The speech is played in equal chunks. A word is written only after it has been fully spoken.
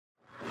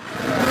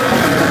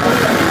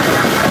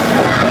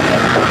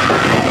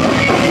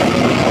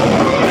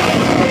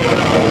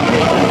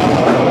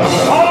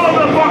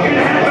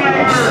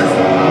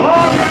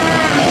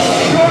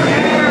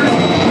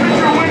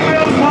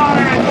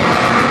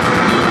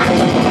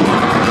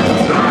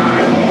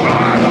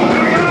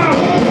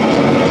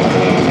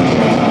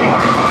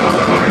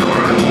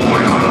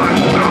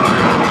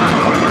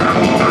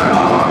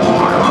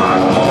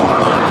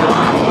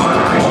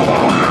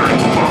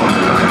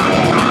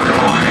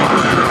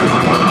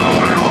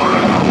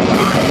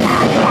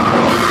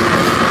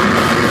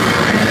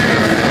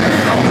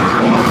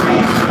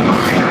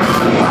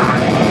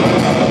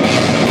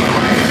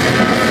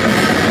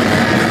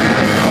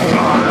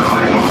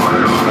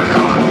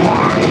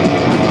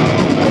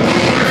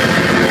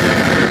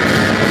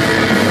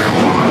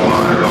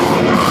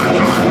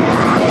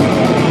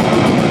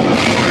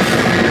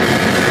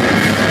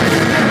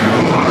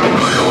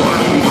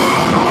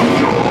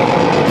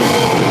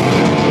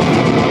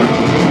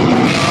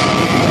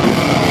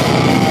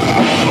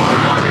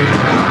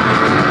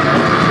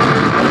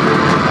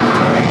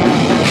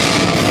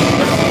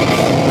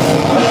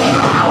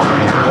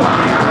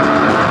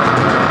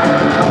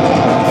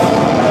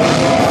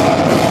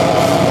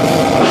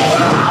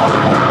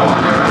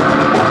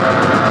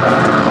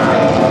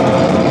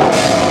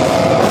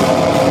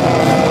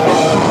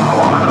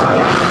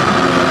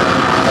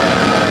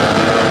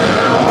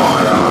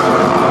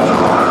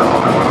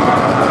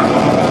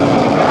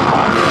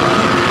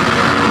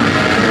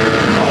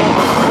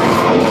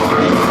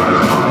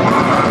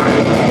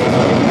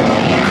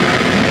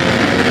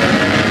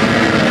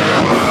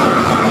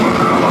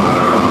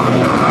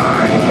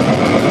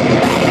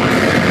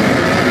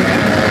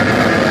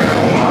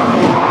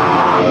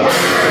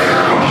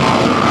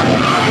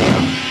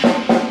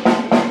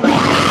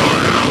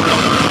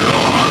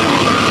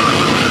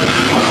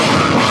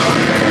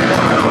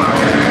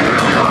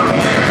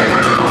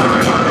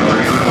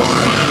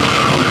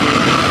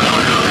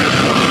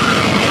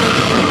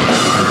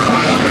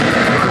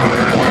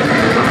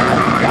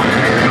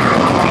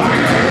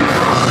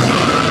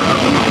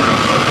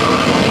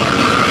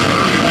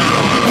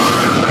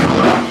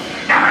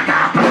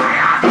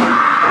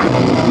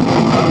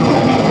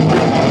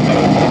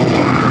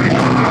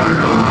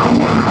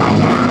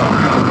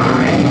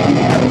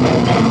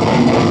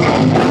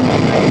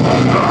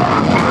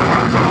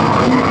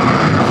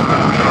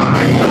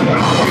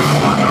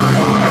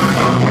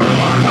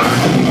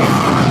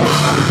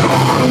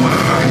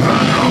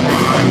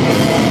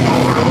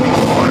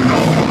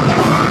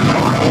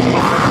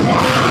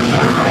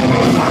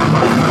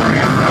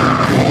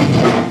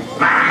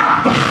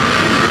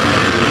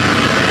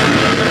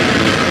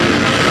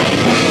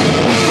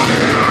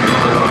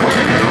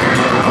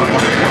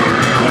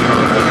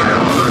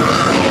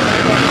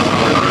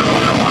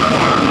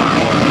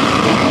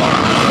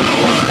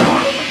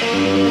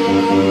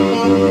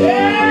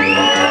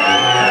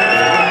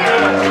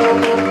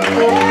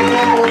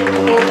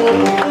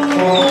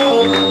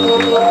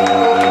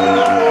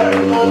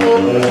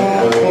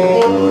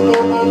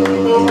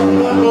From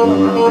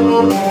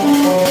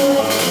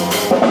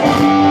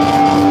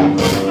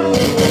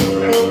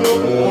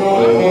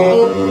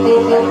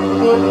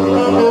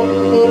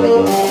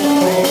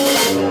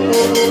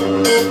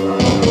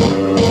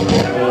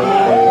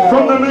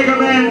the Mega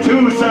Man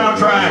 2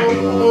 soundtrack.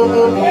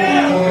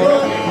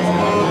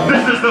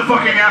 This is the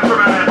fucking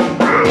aftermath.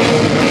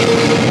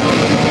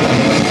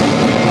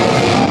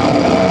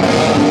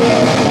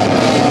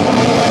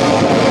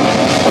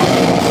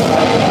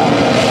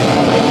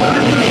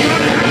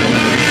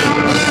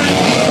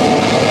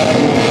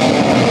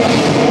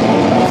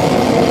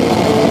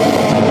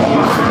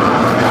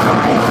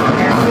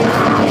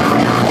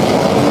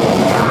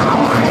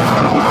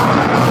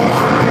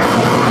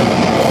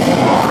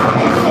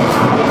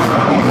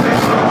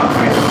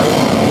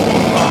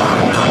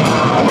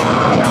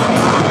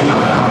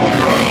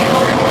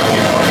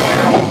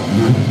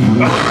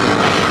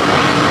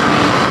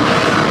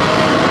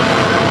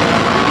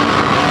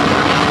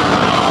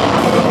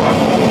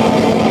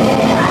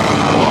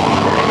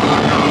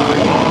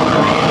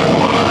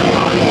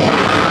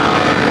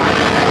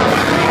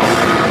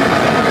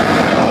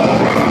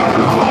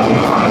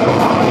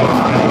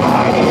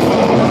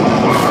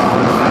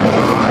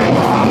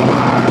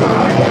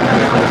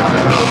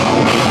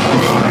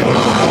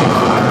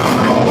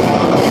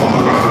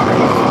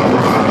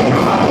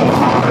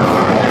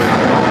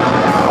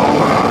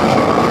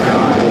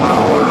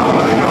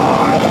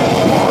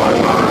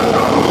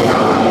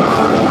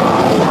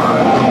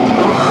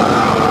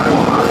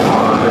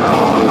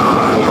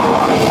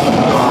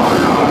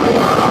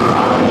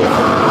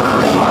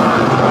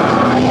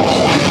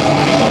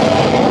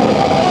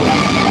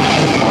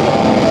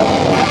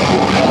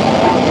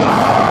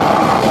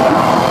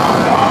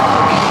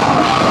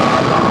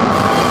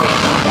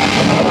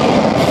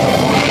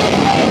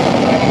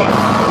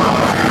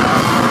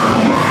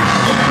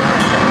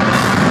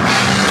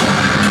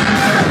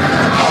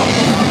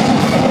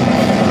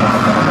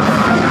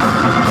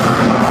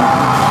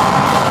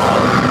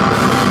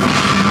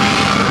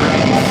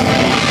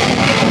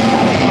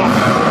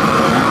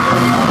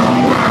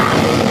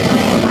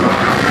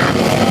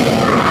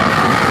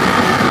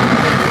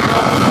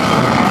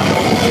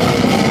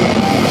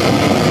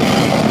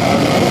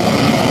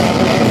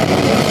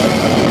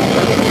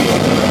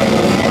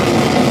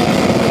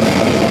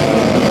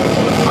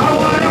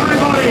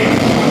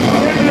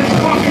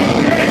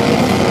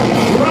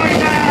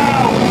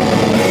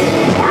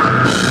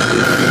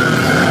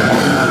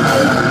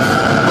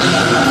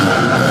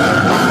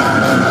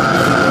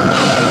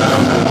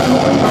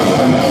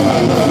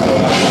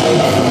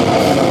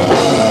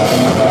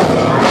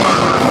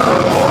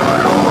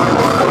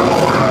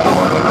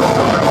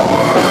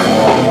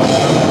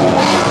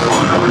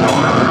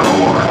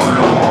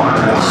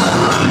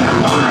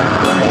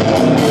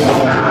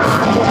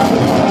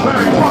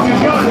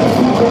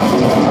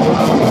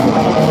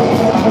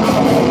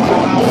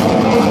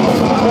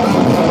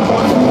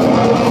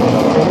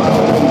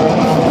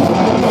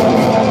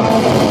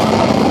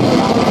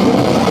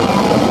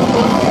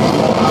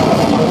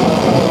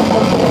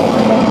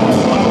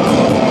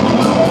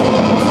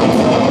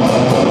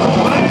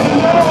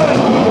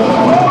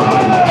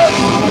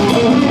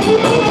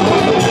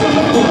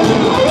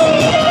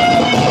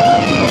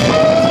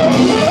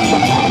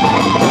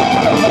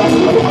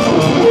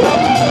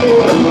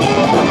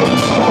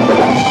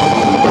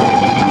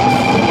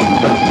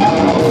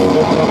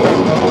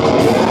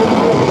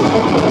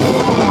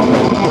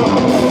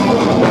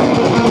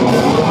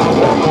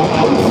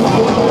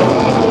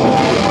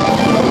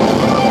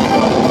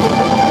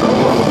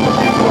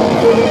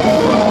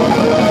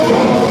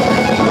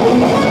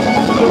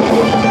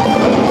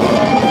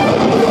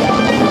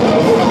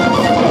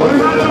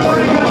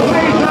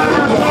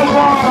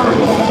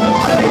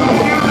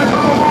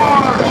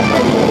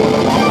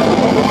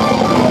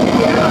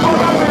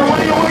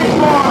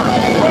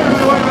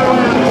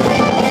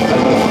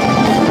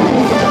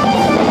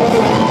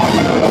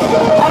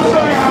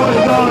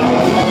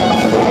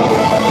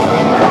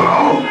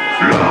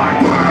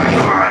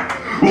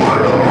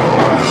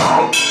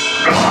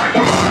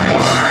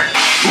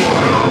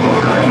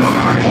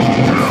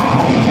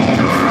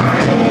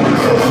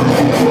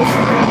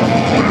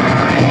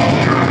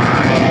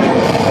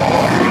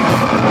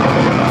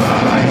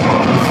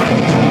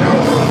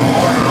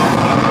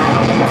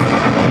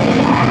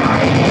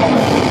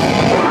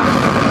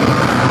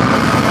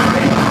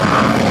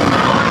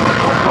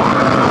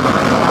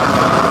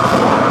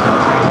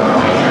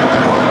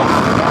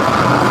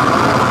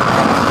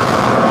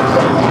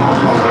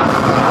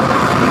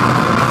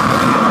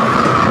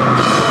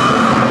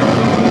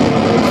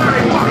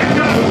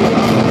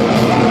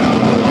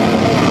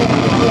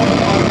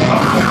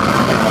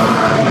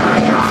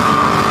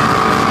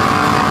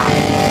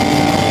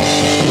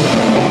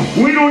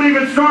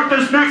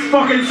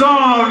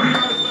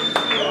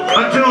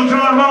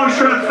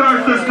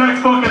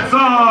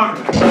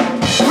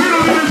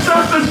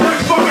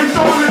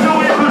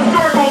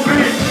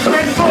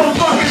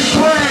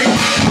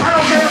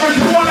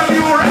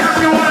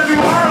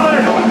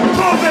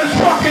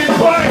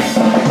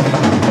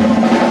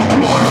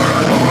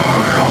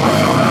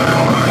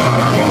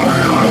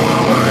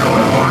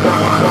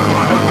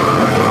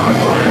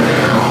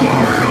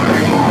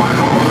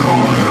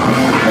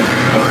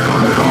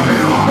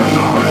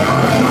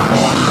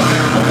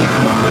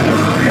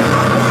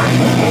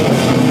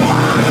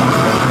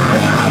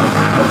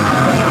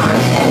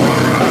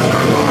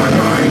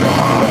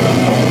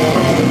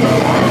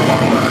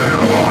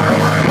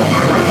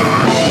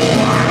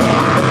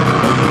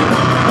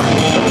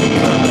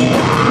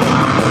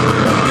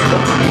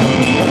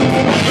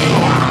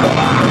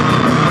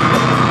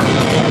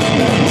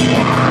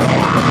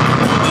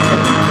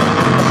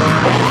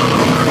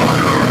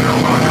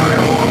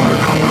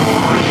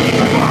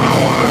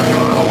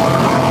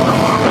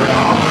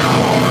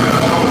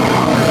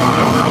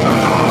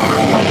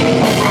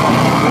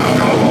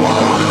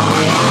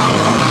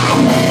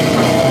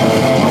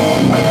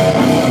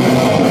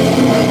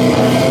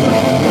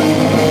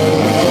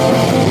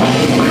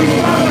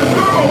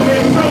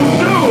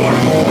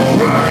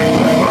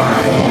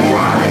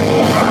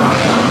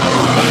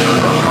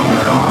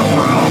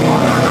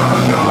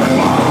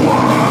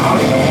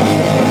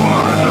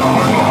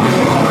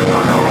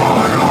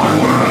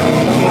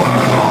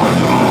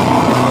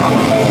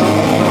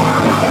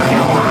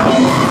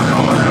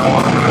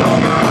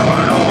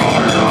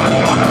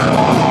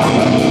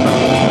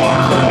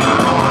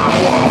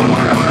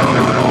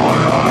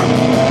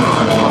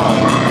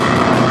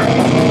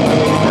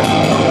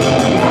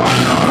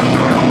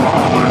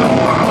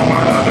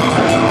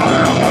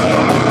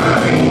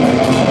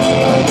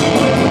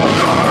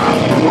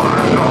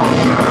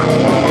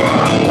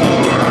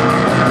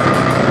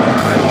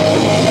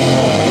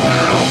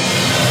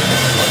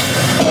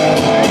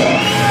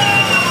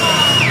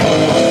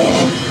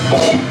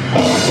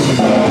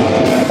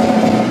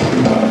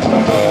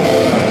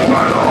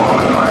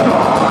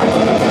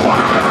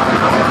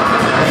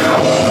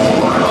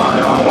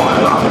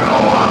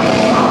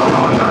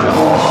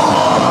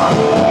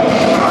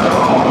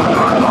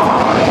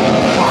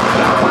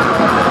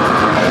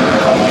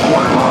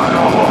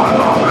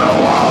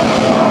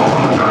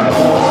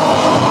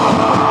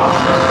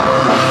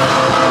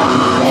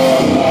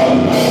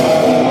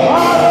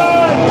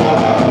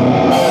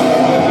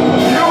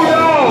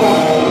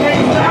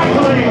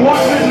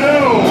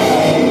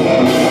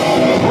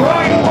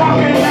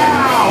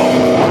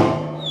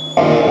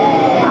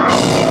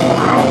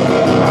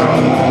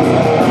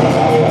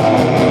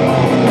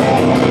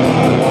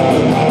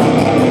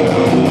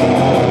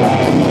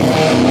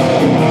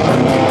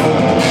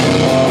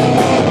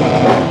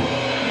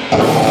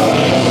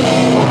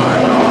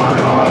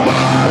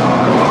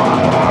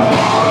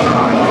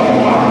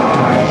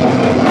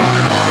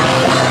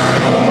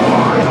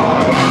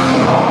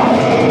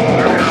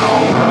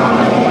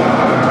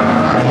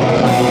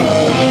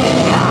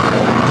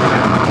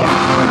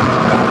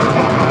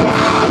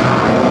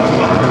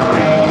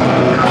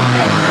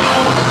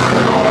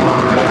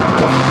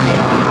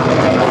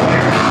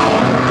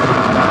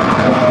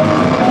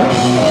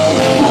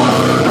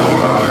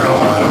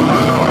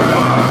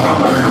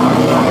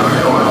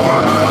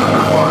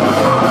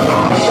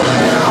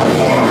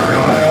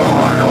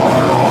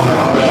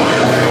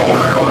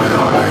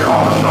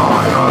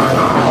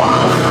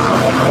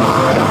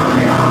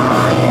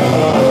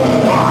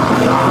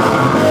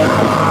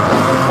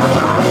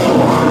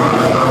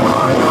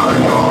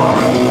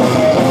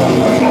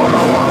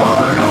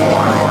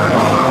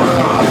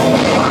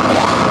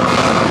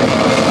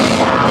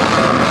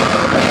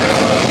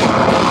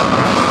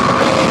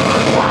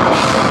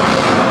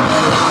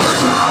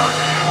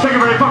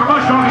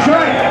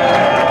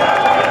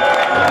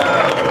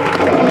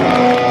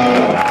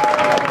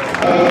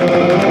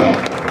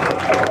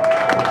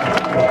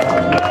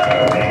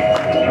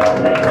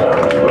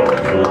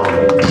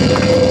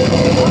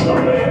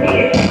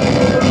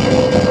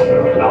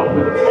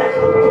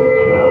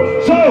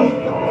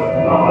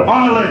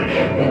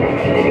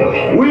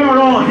 We are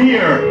all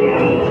here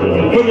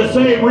for the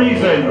same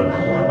reason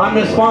on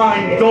this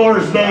fine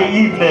Thursday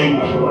evening.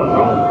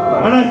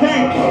 And I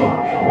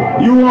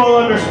think you all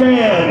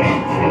understand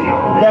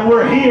that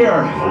we're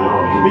here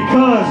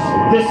because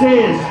this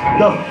is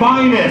the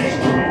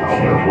finest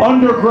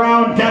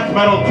underground death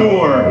metal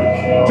tour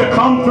to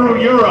come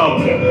through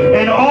Europe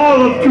in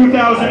all of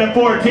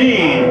 2014.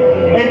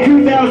 And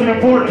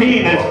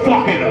 2014 is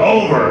fucking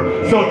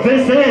over. So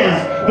this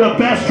is the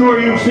best tour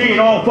you've seen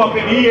all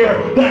fucking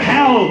year. The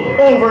Hell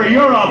Over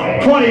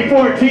Europe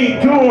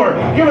 2014 tour.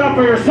 Give it up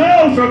for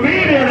yourselves for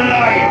being here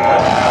tonight.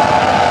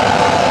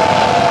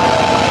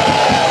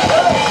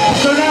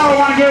 So now I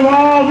want to give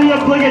all the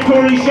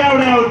obligatory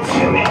shout-outs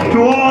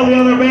to all the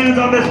other bands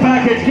on this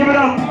package. Give it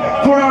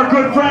up for our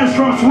good friends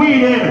from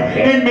Sweden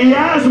in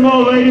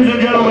Miasmo, ladies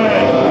and gentlemen.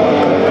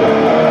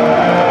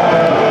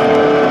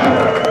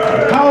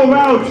 How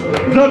about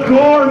the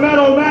Gore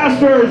Metal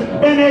Masters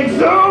in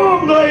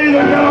Exhumed, ladies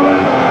and gentlemen.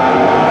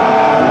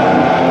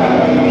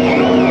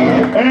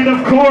 And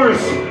of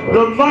course,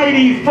 the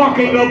mighty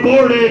fucking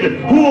Aborted,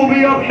 who will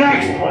be up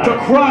next to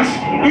crush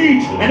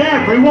each and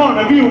every one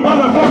of you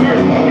motherfuckers.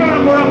 Give it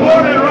up for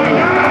Aborted right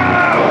now!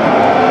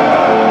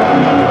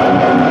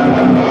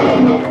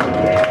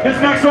 This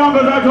next song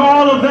goes out to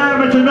all of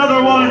them. It's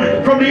another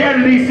one from the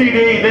Entity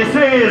CD. This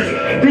is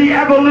The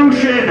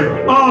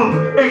Evolution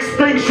of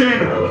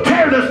Extinction.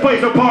 Tear this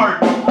place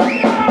apart.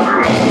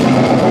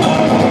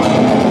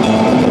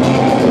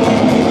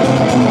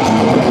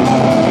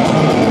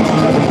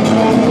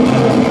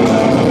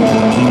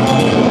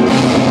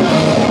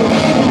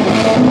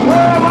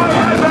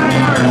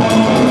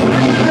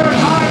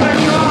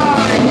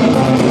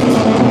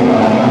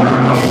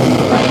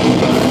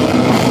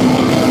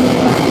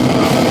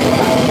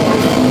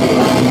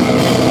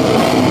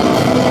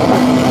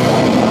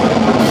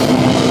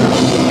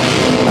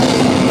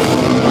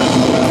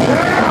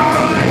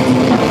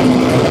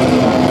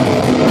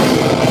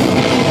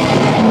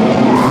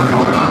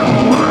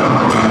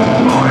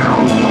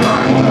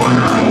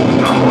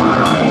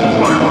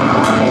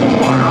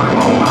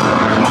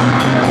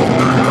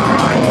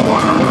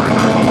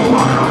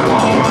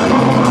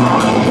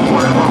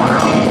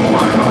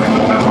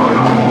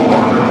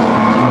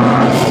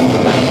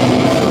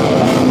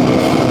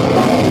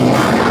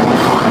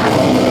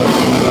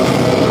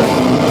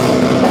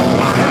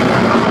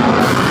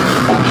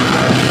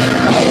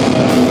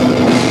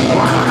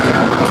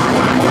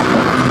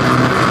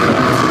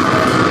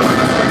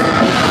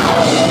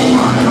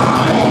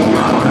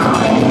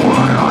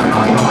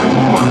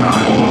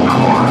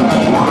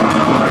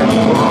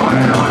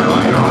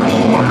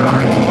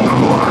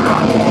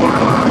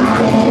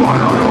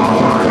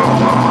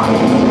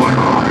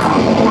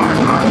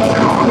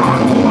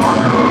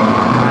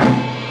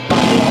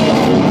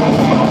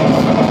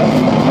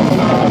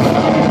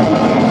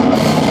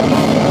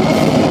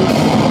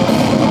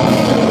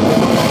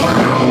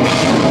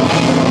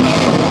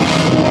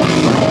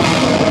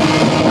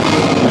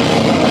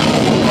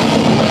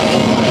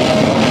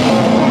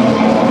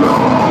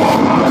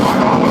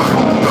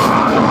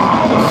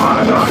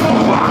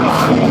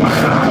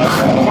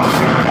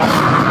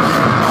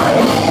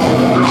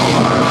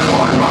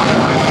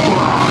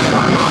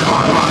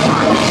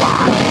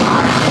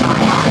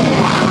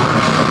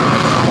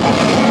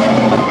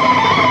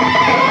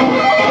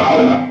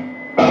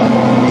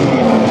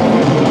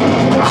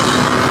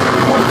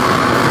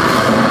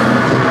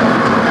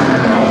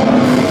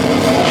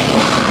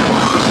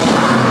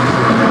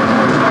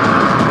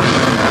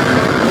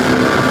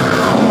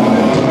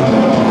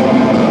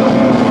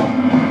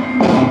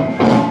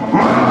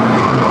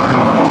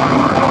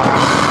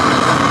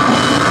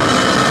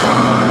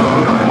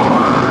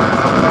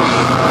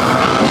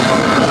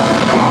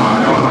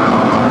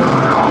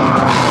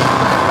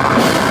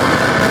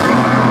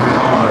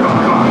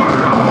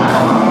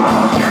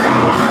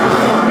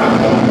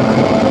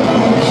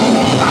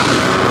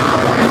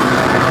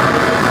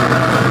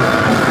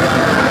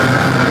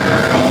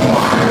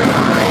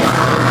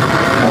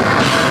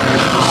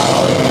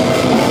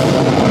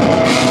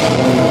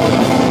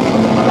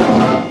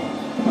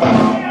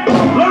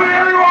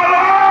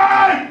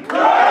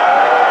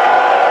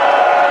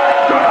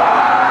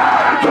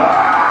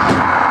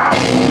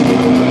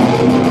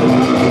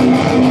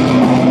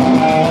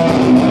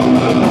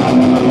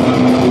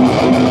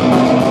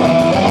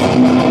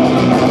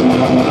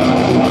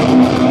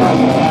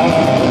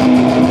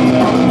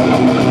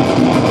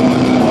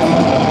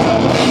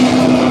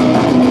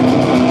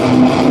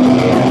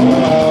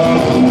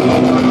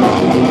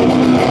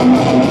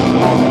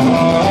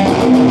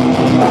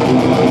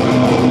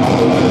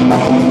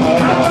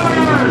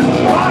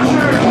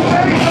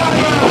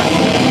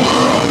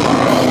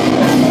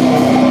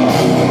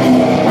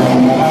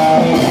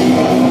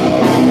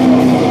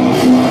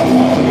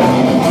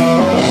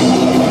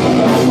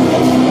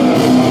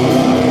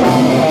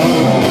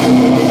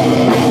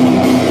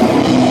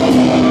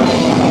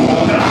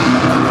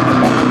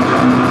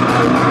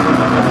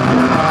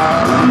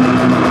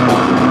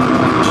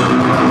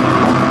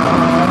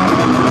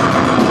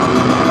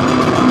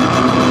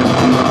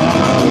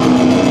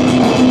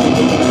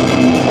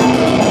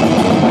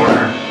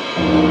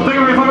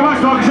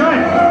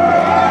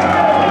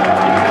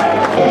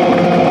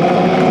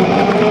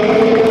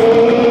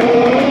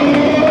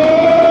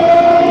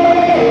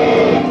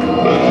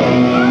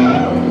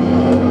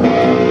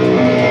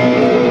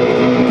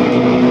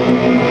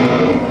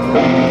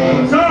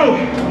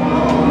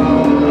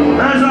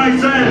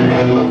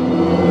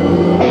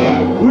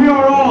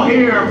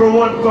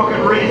 one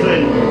fucking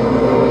reason.